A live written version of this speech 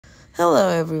Hello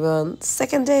everyone,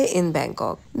 second day in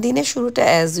Bangkok. দিনের শুরুটা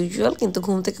as usual, কিন্তু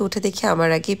ঘুম থেকে উঠে দেখি আমার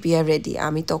আগে পিয়া রেডি,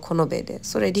 আমি তখনও বেডে।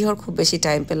 সো রেডি হওয়ার খুব বেশি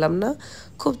টাইম পেলাম না,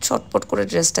 খুব ছটপট করে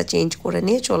ড্রেসটা চেঞ্জ করে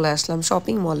নিয়ে চলে আসলাম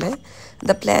শপিং মলে।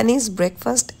 The plan is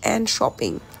breakfast and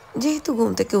shopping. যেহেতু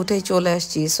ঘুম থেকে উঠেই চলে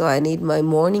আসছি, so I need my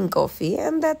morning coffee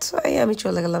and that's why আমি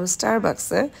চলে গেলাম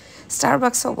স্টারবাক্সে।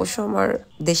 স্টারবাক্সে অবশ্য আমার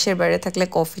দেশের বাইরে থাকলে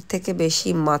কফির থেকে বেশি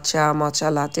মাচা মাচা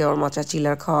লাটে আর মাচা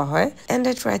চিলার খাওয়া হয়। And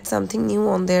I tried something new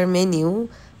on their menu,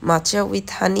 মাচা উইথ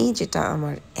হানি, যেটা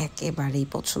আমার একেবারেই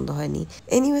পছন্দ হয়নি।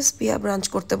 এনিওয়েজ পিয়া ব্রাঞ্চ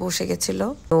করতে বসে গেছিল,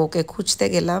 ওকে খুঁজতে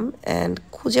গেলাম অ্যান্ড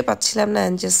খুঁজে পাচ্ছিলাম না।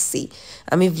 অ্যান্ড জাস্ট সি,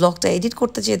 আমি ব্লগটা এডিট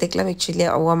করতে যেয়ে দেখলাম অ্যাকচুয়ালি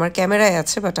ও আমার ক্যামেরায়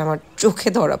আছে, বাট আমার চোখে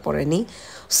ধরা পড়েনি।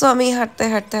 সো আমি হাঁটতে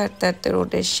হাঁটতে হাঁটতে হাঁটতে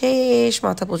রোডের শেষ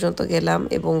মাথা পর্যন্ত গেলাম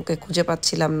এবং ওকে খুঁজে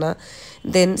পাচ্ছিলাম না।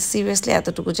 দেন সিরিয়াসলি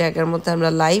এতটুকু জায়গার মধ্যে আমরা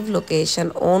লাইভ লোকেশন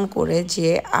অন করে যে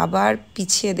আবার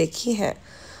পিছিয়ে দেখি, হ্যাঁ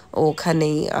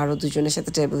ওখানেই আরও দুজনের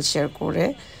সাথে টেবিল শেয়ার করে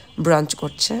ব্রাঞ্চ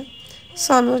করছে। সো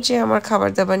আমিও যে আমার খাবার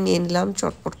দাবার নিয়ে নিলাম,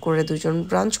 চটপট করে দুজন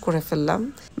ব্রাঞ্চ করে ফেললাম।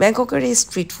 ব্যাংককের এই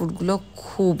স্ট্রিট ফুডগুলো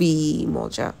খুবই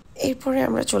মজা। এরপরে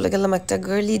আমরা চলে গেলাম একটা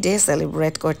গার্লি ডে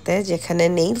সেলিব্রেট করতে, যেখানে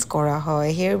নেইলস করা হয়,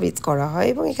 হেয়ার বিটস করা হয়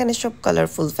এবং এখানে সব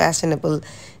কালারফুল ফ্যাশনেবল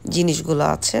জিনিসগুলো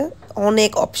আছে।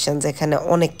 অনেক অপশানস এখানে,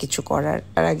 অনেক কিছু করার।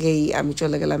 তার আগেই আমি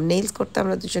চলে গেলাম নেইলস করতে।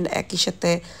 আমরা দুজন একই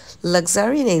সাথে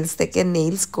লাক্সারি নেইলস থেকে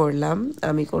নেইলস করলাম।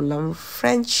 আমি করলাম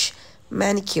French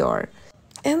manicure.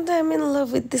 And I'm in love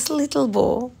with this little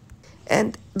bow. And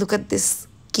look at this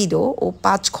kiddo. ও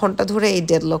 5 ঘন্টা ধরে এই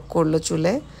ডেডলক করলো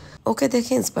চুলে। ওকে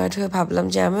দেখে ইন্সপায়ার্ড হয়ে ভাবলাম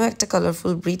যে আমিও একটা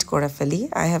কালারফুল ব্রিড করে ফেলি।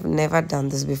 I have never done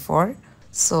this before,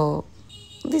 so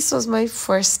this was my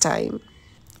first time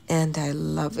and I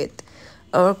love ইট।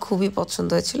 আমার খুবই পছন্দ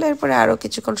হয়েছিল। এরপরে আরও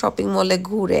কিছুক্ষণ শপিং মলে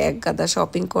ঘুরে এক গাদা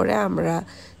শপিং করে আমরা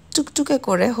টুকটুকে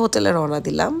করে হোটেলে রওনা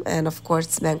দিলাম। অ্যান্ড অফকোর্স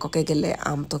ব্যাংককে গেলে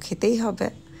আম তো খেতেই হবে।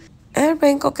 আর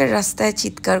ব্যাংককের রাস্তায়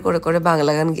চিৎকার করে করে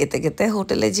বাংলা গান গেতে গেতে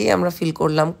হোটেলে যেয়ে আমরা ফিল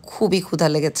করলাম খুবই ক্ষুধা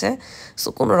লেগেছে। সো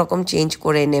কোনো রকম চেঞ্জ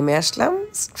করে নেমে আসলাম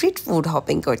স্ট্রিট ফুড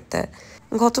হপিং করতে।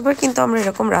 গতবার কিন্তু আমরা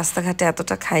এরকম রাস্তাঘাটে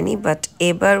এতটা খাইনি, বাট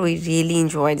এবার we really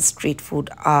enjoyed street food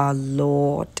আ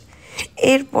লট।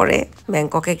 এরপরে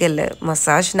ব্যাংককে গেলে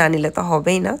মাসাজ না নিলে তো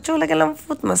হবেই না, চলে গেলাম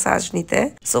ফুড মাসাজ নিতে।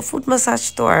 সো ফুড মাসাজ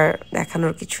তো আর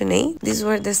দেখানোর কিছু নেই। This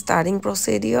war the starting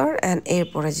procedure and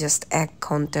এরপরে জাস্ট 1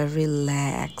 ঘন্টা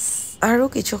রিল্যাক্স। আরও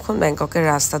কিছুক্ষণ ব্যাংককের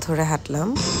রাস্তা ধরে হাঁটলাম।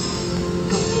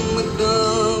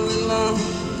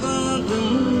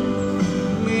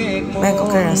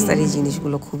 ব্যাংককের রাস্তার এই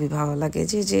জিনিসগুলো খুবই ভালো লাগে,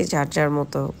 যে যে যার যার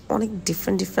মতো অনেক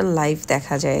ডিফারেন্ট ডিফারেন্ট লাইফ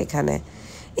দেখা যায় এখানে।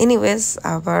 এনিওয়েজ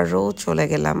আবারও চলে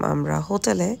গেলাম আমরা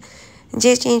হোটেলে,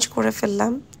 যে চেঞ্জ করে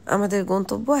ফেললাম। আমাদের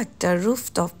গন্তব্য একটা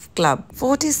রুফটপ ক্লাব,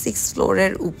 46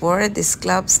 ফ্লোরের উপর। This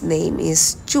clubs name is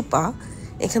Chupa.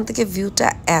 এখান থেকে ভিউটা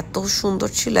এত সুন্দর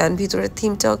ছিল, অ্যান্ড ভিতরের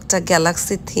থিমটাও একটা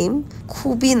গ্যালাক্সি থিম,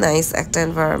 খুবই নাইস একটা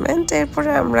এনভায়রনমেন্ট। এরপরে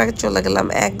আমরা চলে গেলাম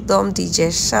একদম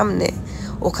ডিজের সামনে।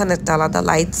 ওখানে একটা আলাদা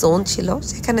লাইট জোন ছিল,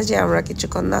 সেখানে যে আমরা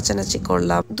কিছুক্ষণ নাচানাচি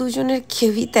করলাম। দুজনের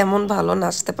কেউই তেমন ভালো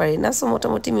নাচতে পারি না, সো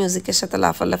মোটামুটি মিউজিকের সাথে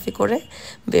লাফালাফি করে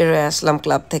বেরোয় আসলাম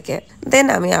ক্লাব থেকে। দেন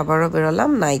আমি আবারও বেরোলাম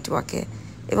নাইট ওয়াকে।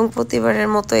 এবং প্রতিবারের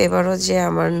মতো এবারও যে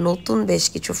আমার নতুন বেশ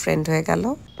কিছু ফ্রেন্ড হয়ে গেল।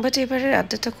 বাট এবারের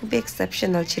আড্ডাটা খুবই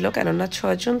এক্সেপশনাল ছিল, কেননা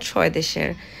 6 জন 6 দেশের,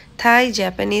 থাই,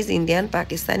 Japanese, Indian,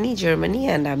 Pakistani, Germany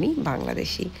and আমি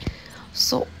বাংলাদেশি।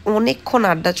 সো অনেকক্ষণ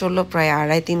আড্ডা চললো, প্রায়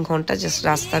 2.5-3 ঘন্টা জাস্ট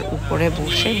রাস্তার উপরে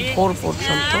বসে ভোর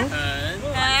পর্যন্ত।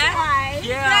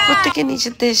 প্রত্যেকে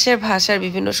নিজের দেশের ভাষার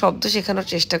বিভিন্ন শব্দ শেখানোর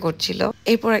চেষ্টা করছিল।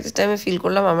 এরপর একটা টাইমে ফিল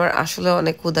করলাম আমার আসলে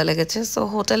অনেক ক্ষুধা লেগেছে, সো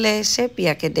হোটেলে এসে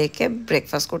পিয়াকে ডেকে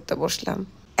ব্রেকফাস্ট করতে বসলাম।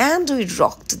 And we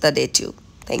rocked the day to.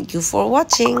 Thank you for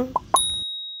watching.